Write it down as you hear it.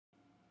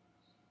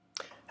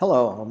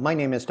Hello, my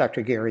name is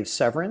Dr. Gary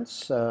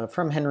Severance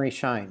from Henry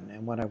Schein,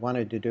 and what I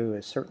wanted to do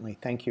is certainly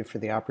thank you for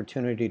the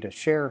opportunity to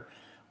share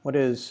what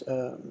is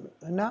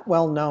not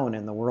well known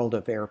in the world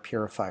of air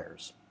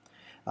purifiers.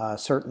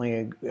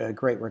 Certainly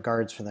great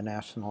regards for the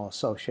National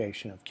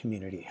Association of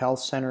Community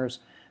Health Centers,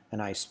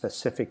 and I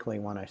specifically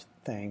want to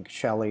thank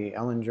Shelley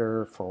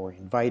Ellinger for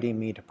inviting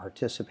me to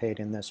participate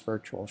in this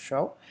virtual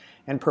show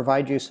and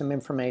provide you some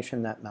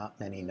information that not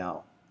many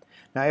know.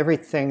 Now,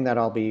 everything that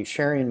I'll be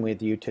sharing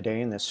with you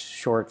today in this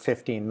short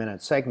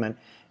 15-minute segment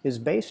is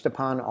based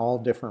upon all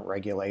different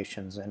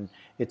regulations, and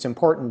it's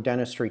important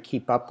dentistry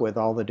keep up with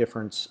all the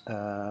different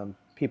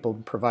people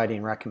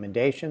providing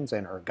recommendations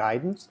and or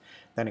guidance.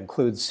 That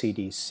includes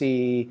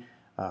CDC,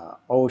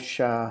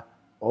 OSHA,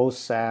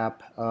 OSAP,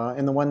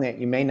 and the one that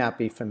you may not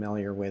be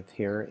familiar with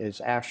here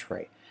is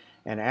ASHRAE.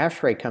 And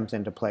ASHRAE comes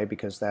into play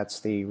because that's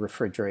the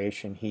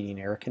refrigeration,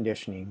 heating, air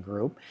conditioning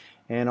group.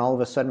 And all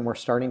of a sudden we're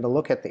starting to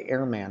look at the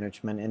air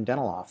management in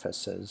dental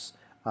offices,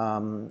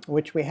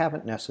 which we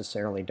haven't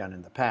necessarily done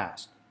in the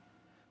past.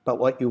 But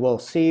what you will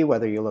see,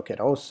 whether you look at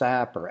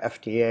OSAP or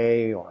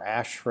FDA or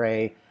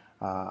ASHRAE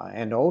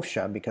and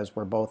OSHA, because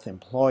we're both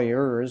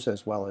employers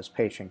as well as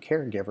patient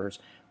caregivers,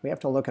 we have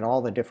to look at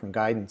all the different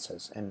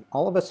guidances. And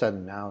all of a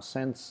sudden now,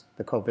 since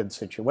the COVID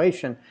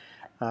situation,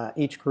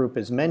 each group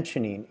is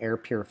mentioning air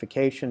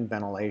purification,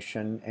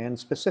 ventilation, and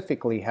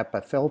specifically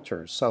HEPA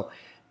filters. So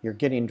you're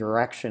getting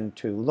direction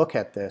to look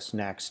at this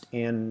next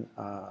in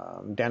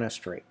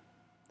dentistry.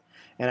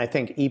 And I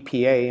think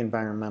EPA,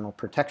 Environmental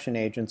Protection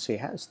Agency,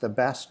 has the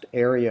best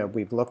area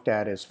we've looked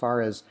at as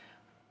far as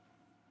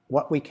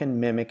what we can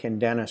mimic in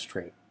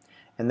dentistry.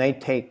 And they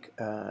take,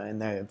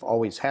 and they've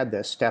always had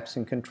this, steps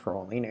in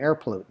controlling air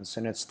pollutants.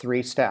 And it's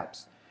 3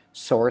 steps: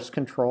 source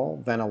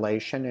control,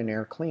 ventilation, and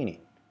air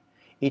cleaning.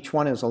 Each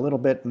one is a little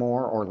bit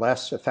more or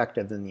less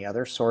effective than the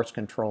other, source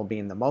control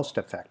being the most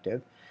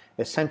effective.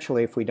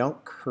 Essentially, if we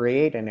don't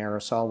create an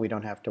aerosol, we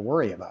don't have to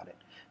worry about it.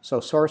 So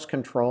source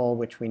control,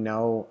 which we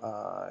know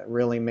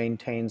really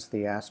maintains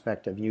the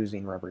aspect of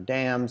using rubber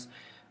dams,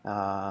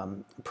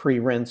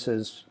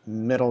 pre-rinses,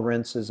 middle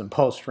rinses, and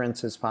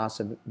post-rinses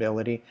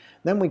possibility.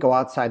 Then we go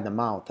outside the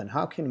mouth, and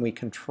how can we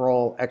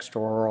control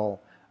extraoral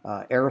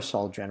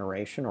aerosol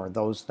generation, or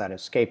those that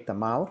escape the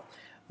mouth?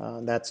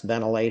 That's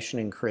ventilation,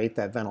 and create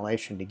that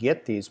ventilation to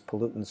get these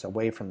pollutants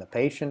away from the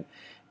patient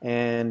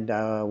and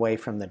away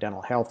from the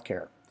dental health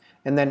care.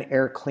 And then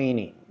air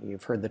cleaning.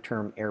 You've heard the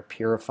term air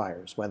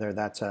purifiers, whether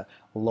that's a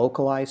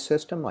localized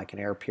system like an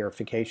air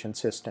purification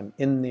system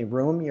in the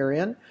room you're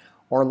in,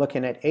 or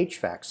looking at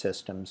HVAC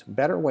systems,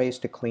 better ways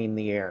to clean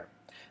the air.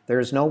 There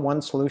is no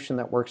one solution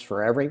that works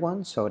for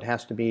everyone, so it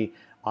has to be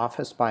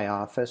office by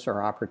office or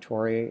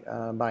operatory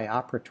by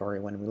operatory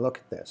when we look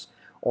at this,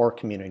 or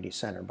community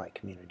center by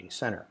community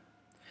center.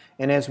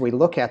 And as we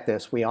look at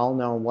this, we all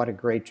know what a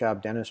great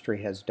job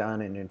dentistry has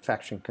done in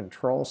infection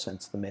control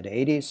since the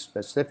mid-80s,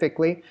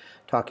 specifically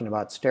talking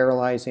about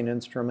sterilizing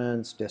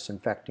instruments,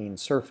 disinfecting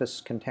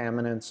surface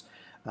contaminants,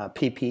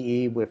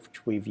 PPE,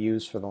 which we've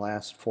used for the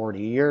last 40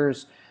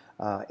 years,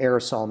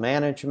 aerosol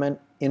management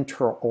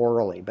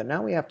intraorally. But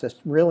now we have to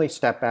really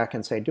step back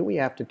and say, do we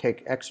have to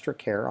take extra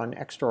care on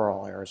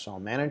extraoral aerosol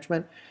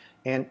management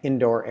and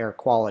indoor air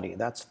quality?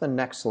 That's the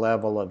next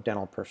level of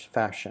dental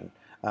protection.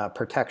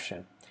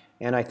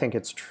 And I think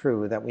it's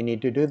true that we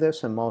need to do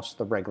this, and most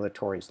of the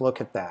regulatories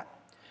look at that.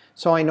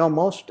 So I know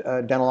most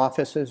dental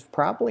offices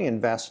probably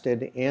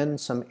invested in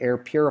some air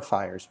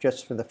purifiers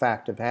just for the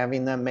fact of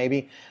having them,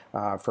 maybe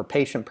for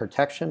patient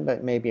protection,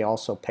 but maybe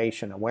also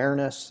patient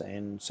awareness,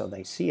 and so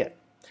they see it.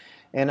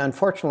 And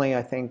unfortunately,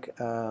 I think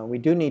we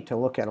do need to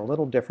look at a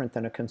little different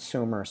than a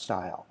consumer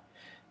style.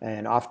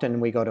 And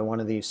often we go to one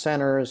of these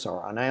centers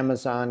or on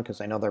Amazon,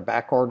 because I know they're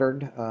back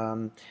ordered,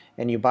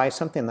 and you buy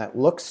something that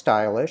looks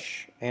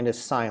stylish and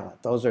is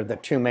silent. Those are the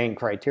 2 main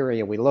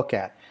criteria we look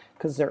at,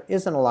 because there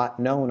isn't a lot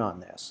known on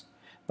this.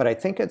 But I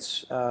think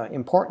it's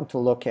important to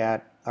look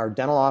at our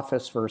dental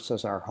office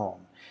versus our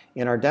home.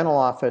 In our dental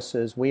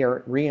offices, we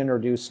are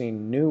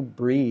reintroducing new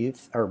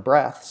breaths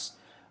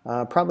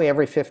probably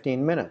every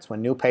 15 minutes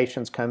when new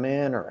patients come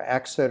in or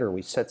exit, or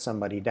we sit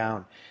somebody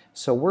down.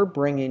 So we're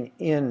bringing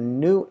in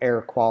new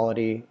air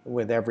quality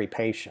with every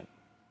patient.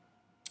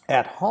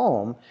 At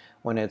home,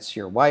 when it's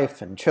your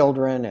wife and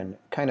children and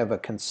kind of a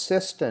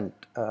consistent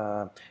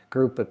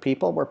group of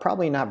people, we're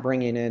probably not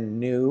bringing in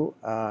new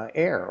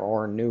air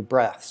or new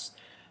breaths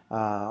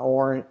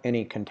or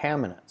any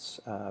contaminants,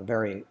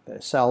 very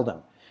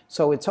seldom.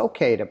 So it's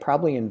okay to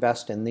probably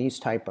invest in these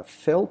type of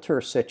filter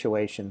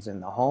situations in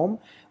the home,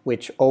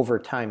 which over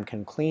time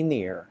can clean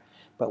the air.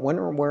 But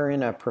when we're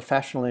in a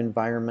professional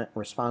environment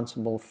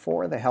responsible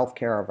for the health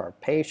care of our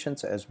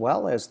patients as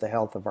well as the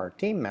health of our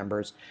team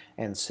members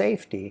and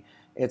safety,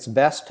 it's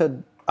best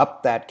to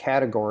up that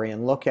category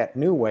and look at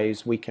new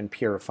ways we can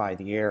purify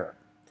the air.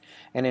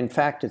 And in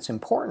fact, it's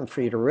important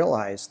for you to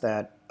realize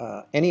that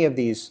any of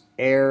these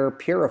air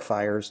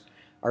purifiers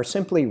are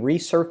simply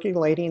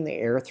recirculating the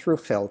air through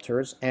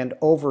filters, and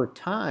over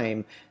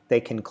time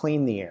they can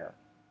clean the air.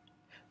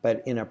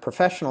 But in a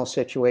professional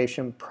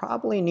situation,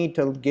 probably need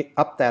to get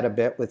up that a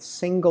bit with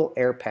single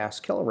air pass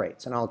kill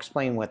rates, and I'll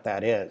explain what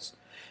that is.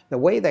 The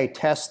way they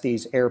test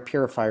these air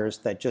purifiers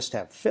that just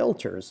have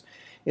filters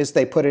is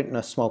they put it in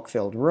a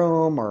smoke-filled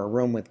room or a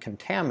room with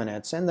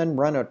contaminants and then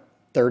run it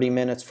 30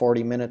 minutes,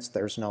 40 minutes,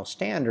 there's no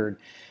standard,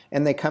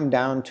 and they come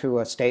down to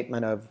a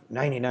statement of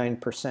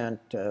 99%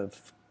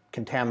 of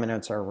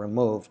contaminants are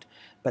removed.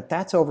 But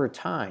that's over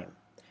time.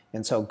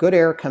 And so good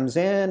air comes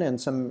in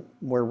and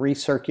we're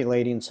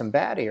recirculating some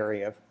bad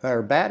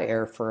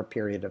air for a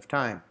period of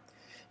time.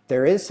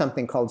 There is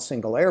something called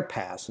single air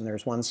pass, and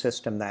there's one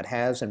system that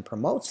has and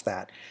promotes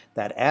that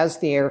as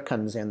the air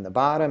comes in the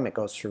bottom, it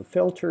goes through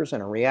filters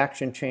and a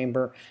reaction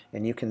chamber,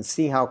 and you can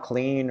see how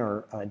clean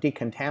or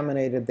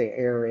decontaminated the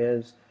air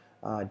is,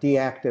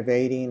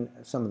 deactivating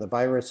some of the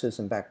viruses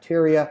and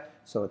bacteria,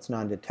 so it's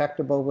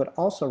non-detectable, but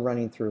also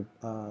running through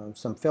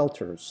some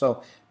filters.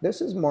 So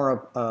this is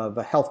more of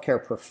a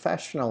healthcare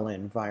professional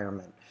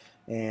environment.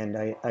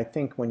 And I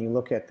think when you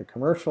look at the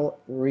commercial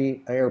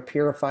air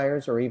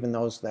purifiers, or even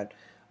those that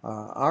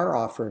are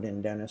offered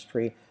in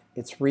dentistry,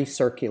 it's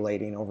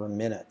recirculating over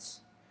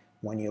minutes.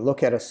 When you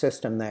look at a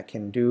system that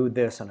can do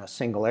this on a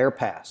single air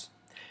pass,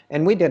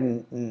 and we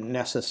didn't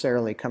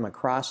necessarily come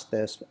across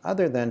this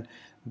other than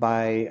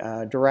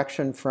by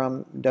direction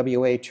from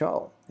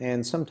WHO,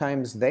 and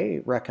sometimes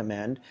they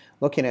recommend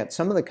looking at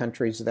some of the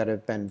countries that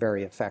have been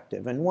very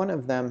effective, and one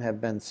of them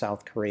have been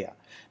South Korea.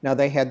 Now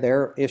they had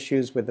their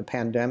issues with the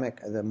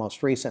pandemic, the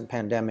most recent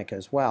pandemic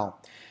as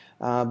well.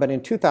 But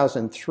in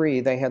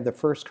 2003, they had the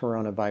first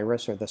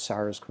coronavirus, or the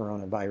SARS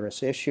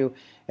coronavirus issue,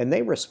 and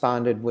they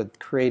responded with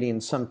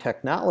creating some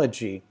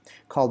technology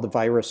called the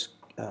virus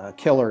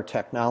killer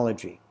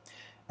technology.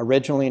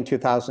 Originally in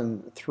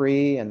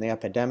 2003, and the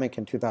epidemic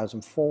in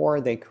 2004,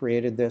 they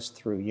created this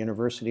through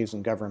universities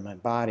and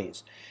government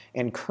bodies.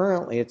 And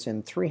currently it's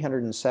in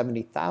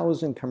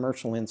 370,000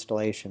 commercial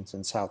installations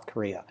in South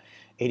Korea.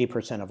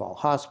 80% of all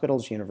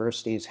hospitals,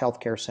 universities,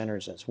 healthcare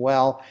centers as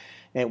well.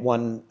 It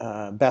won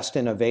Best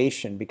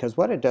Innovation because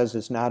what it does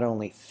is not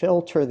only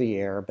filter the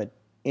air, but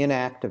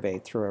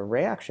inactivate through a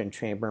reaction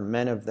chamber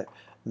many of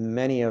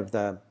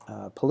the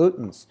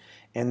pollutants,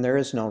 and there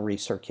is no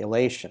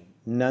recirculation,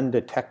 none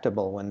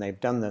detectable when they've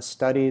done the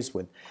studies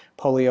with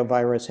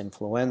poliovirus,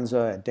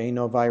 influenza,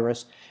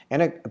 adenovirus,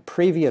 and a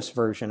previous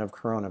version of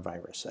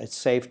coronavirus. It's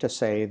safe to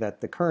say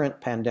that the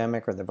current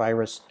pandemic, or the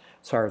virus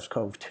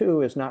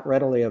SARS-CoV-2, is not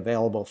readily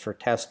available for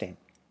testing.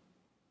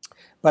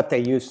 But they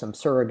used some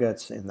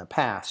surrogates in the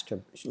past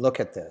to look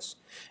at this.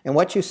 And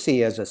what you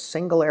see is a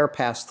single air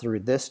pass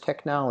through this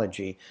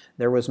technology,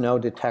 there was no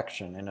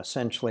detection, and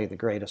essentially the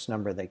greatest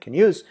number they can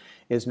use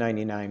is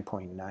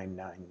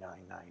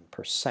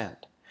 99.9999%.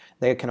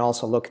 They can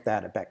also look at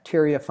that at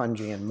bacteria,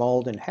 fungi, and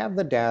mold, and have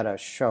the data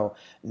show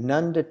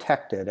none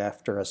detected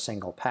after a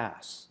single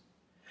pass.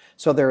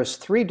 So there's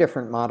 3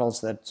 different models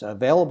that's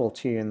available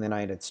to you in the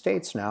United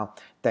States now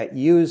that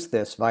use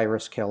this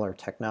virus killer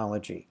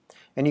technology.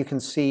 And you can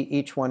see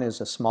each one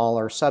is a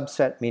smaller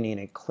subset, meaning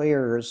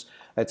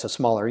it's a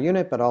smaller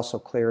unit, but also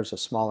clears a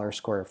smaller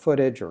square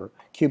footage or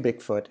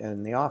cubic foot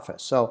in the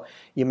office. So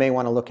you may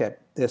want to look at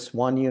this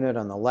one unit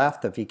on the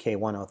left, the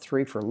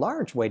VK103, for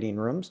large waiting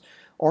rooms,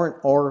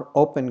 or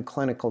open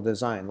clinical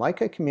design, like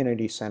a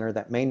community center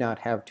that may not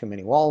have too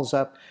many walls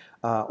up,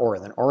 or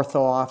an ortho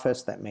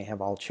office that may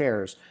have all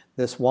chairs.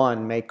 This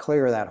one may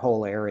clear that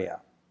whole area.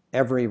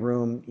 Every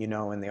room, you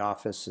know, in the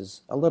office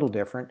is a little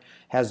different,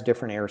 has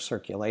different air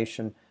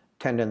circulation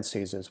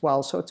tendencies as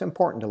well, so it's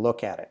important to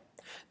look at it.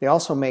 They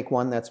also make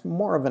one that's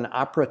more of an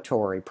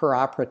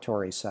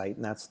per-operatory site,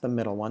 and that's the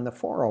middle one, the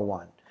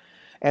 401.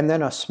 And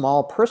then a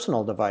small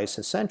personal device,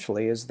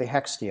 essentially, is the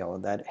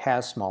Hextio that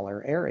has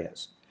smaller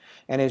areas.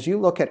 And as you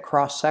look at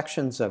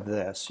cross-sections of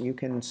this, you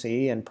can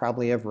see and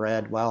probably have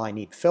read, well, I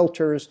need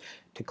filters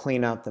to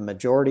clean out the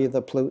majority of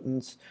the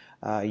pollutants.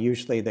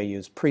 Usually they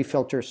use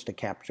pre-filters to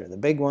capture the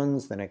big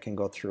ones, then it can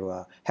go through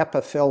a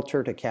HEPA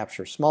filter to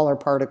capture smaller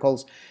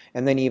particles,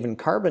 and then even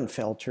carbon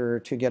filter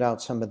to get out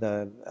some of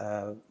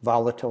the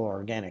volatile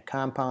organic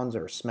compounds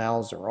or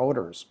smells or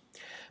odors.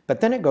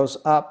 But then it goes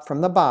up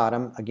from the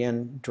bottom,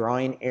 again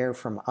drawing air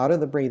from out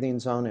of the breathing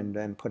zone and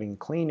then putting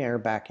clean air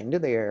back into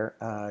the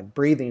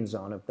breathing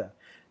zone of the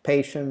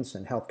patients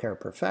and healthcare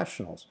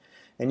professionals.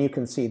 And you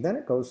can see then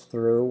it goes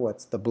through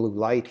what's the blue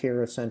light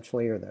here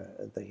essentially, or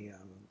the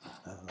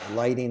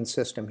lighting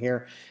system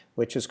here,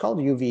 which is called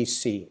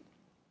UVC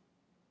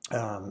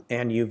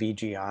and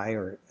UVGI,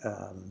 or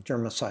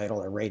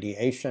germicidal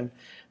irradiation,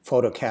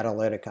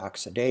 photocatalytic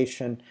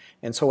oxidation.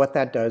 And so what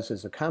that does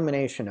is a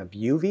combination of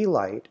UV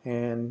light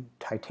and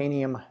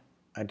titanium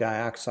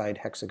dioxide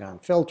hexagon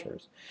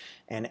filters.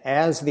 And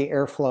as the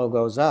airflow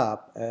goes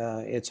up,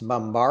 it's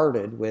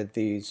bombarded with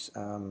these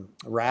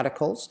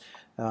radicals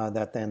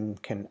that then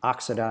can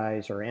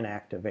oxidize or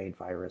inactivate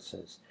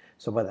viruses.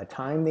 So by the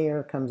time the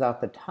air comes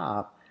out the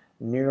top,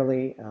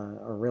 nearly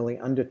or really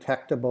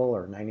undetectable,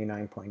 or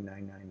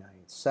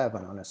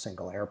 99.9997 on a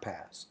single air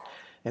pass.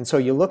 And so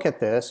you look at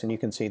this and you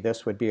can see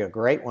this would be a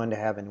great one to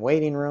have in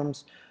waiting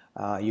rooms,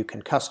 You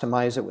can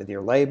customize it with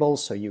your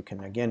labels, so you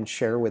can again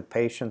share with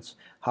patients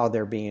how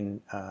they're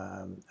being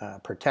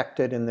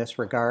protected in this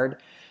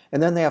regard.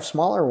 And then they have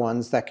smaller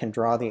ones that can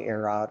draw the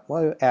air out,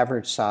 well,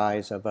 average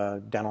size of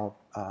a dental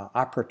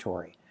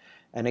operatory.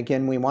 And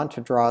again, we want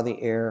to draw the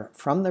air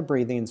from the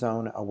breathing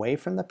zone away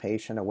from the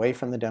patient, away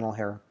from the dental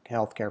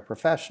healthcare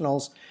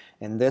professionals.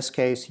 In this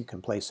case, you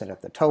can place it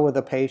at the toe of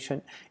the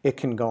patient. It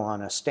can go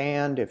on a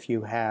stand if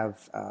you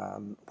have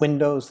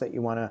windows that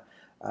you want to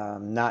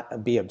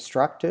not be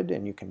obstructed,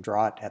 and you can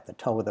draw it at the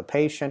toe of the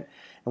patient.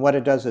 And what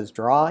it does is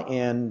draw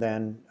in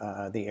then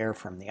the air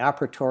from the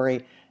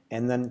operatory,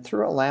 and then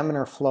through a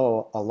laminar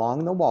flow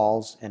along the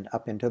walls and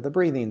up into the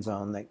breathing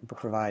zone that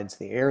provides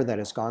the air that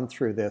has gone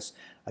through this,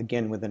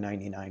 again with a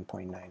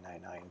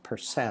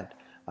 99.999%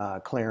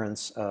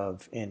 clearance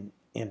of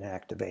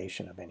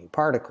inactivation of any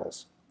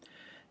particles.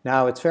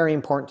 Now, it's very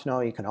important to know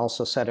you can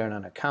also set it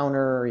on a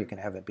counter, you can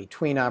have it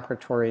between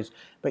operatories,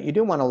 but you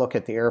do want to look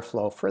at the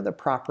airflow for the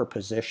proper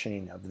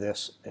positioning of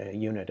this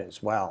unit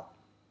as well.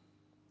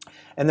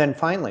 And then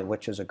finally,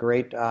 which is a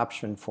great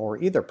option for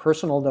either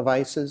personal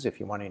devices, if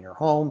you want in your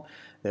home,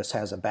 this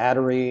has a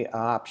battery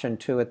option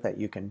to it that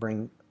you can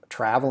bring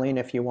traveling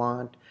if you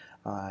want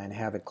and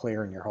have it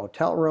clear in your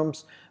hotel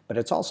rooms. But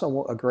it's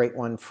also a great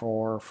one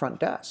for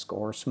front desk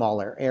or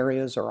smaller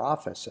areas or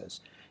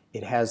offices.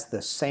 It has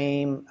the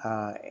same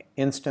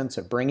instance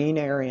of bringing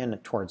air in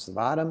towards the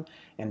bottom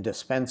and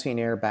dispensing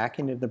air back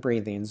into the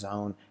breathing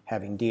zone,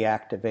 having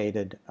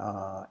deactivated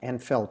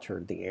and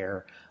filtered the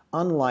air,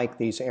 unlike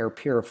these air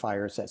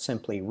purifiers that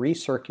simply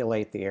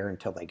recirculate the air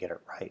until they get it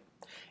right.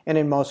 And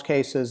in most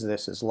cases,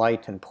 this is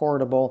light and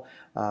portable,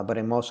 but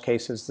in most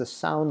cases, the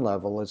sound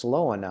level is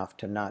low enough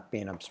to not be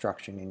an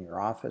obstruction in your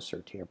office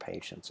or to your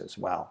patients as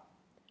well.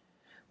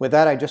 With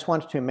that, I just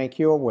wanted to make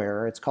you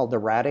aware, it's called the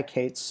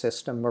Radicate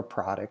System of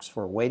products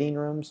for waiting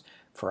rooms,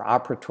 for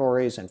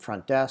operatories and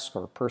front desk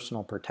or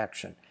personal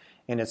protection.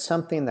 And it's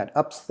something that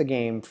ups the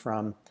game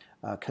from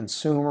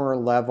consumer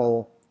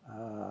level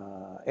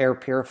air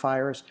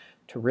purifiers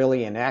to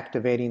really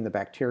inactivating the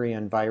bacteria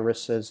and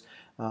viruses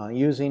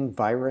using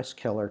virus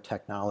killer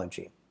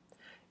technology.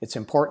 It's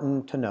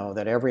important to know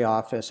that every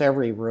office,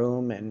 every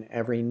room, and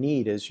every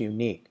need is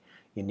unique.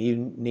 You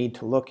need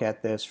to look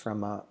at this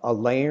from a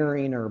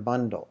layering or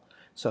bundle.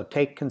 So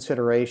take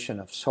consideration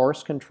of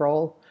source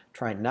control,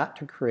 try not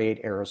to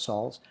create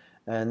aerosols,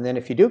 and then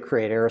if you do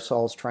create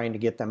aerosols, trying to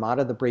get them out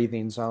of the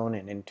breathing zone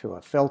and into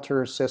a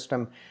filter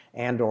system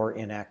and or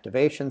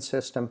inactivation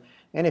system.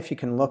 And if you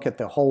can look at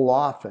the whole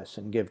office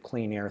and give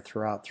clean air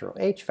throughout through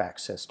HVAC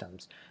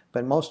systems.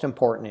 But most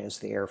important is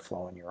the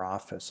airflow in your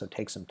office, so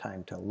take some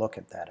time to look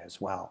at that as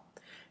well.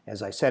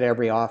 As I said,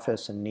 every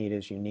office and need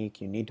is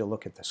unique. You need to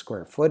look at the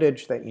square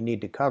footage that you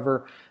need to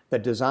cover. The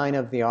design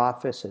of the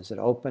office, is it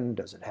open?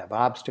 Does it have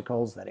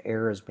obstacles that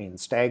air is being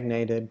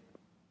stagnated?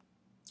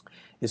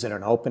 Is it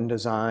an open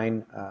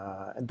design?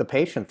 The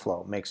patient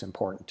flow makes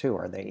important too.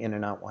 Are they in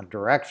and out one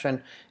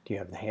direction? Do you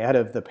have the head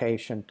of the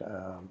patient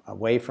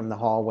away from the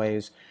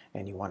hallways,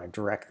 and you want to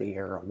direct the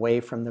air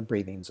away from the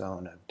breathing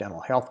zone of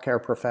dental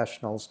healthcare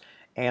professionals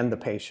and the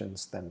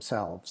patients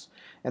themselves?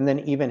 And then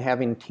even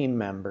having team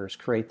members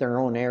create their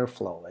own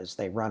airflow as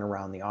they run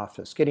around the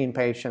office, getting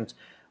patients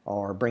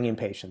or bringing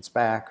patients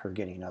back or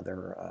getting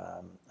other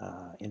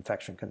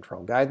infection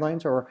control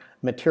guidelines or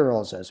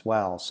materials as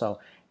well. So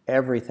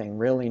everything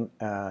really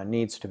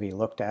needs to be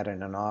looked at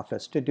in an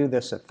office to do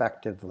this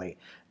effectively,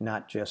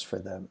 not just for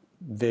the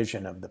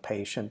vision of the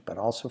patient, but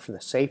also for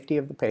the safety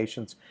of the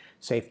patients,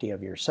 safety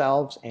of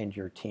yourselves and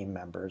your team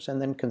members.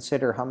 And then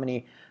consider how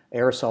many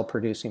aerosol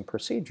producing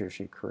procedures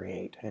you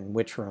create and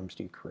which rooms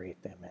do you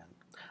create them in.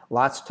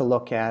 Lots to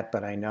look at,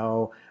 but I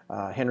know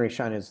Henry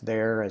Schein is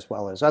there as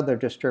well as other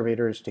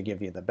distributors to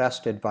give you the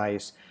best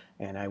advice,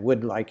 and I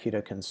would like you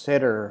to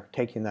consider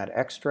taking that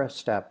extra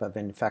step of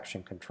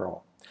infection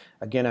control.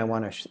 Again, I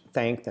want to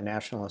thank the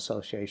National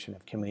Association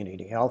of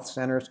Community Health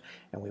Centers,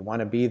 and we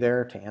want to be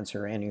there to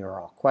answer any or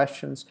all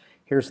questions.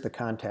 Here's the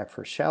contact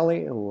for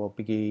Shelley, who will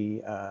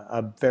be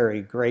a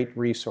very great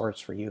resource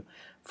for you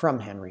from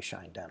Henry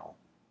Schein Dental.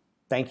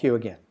 Thank you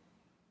again.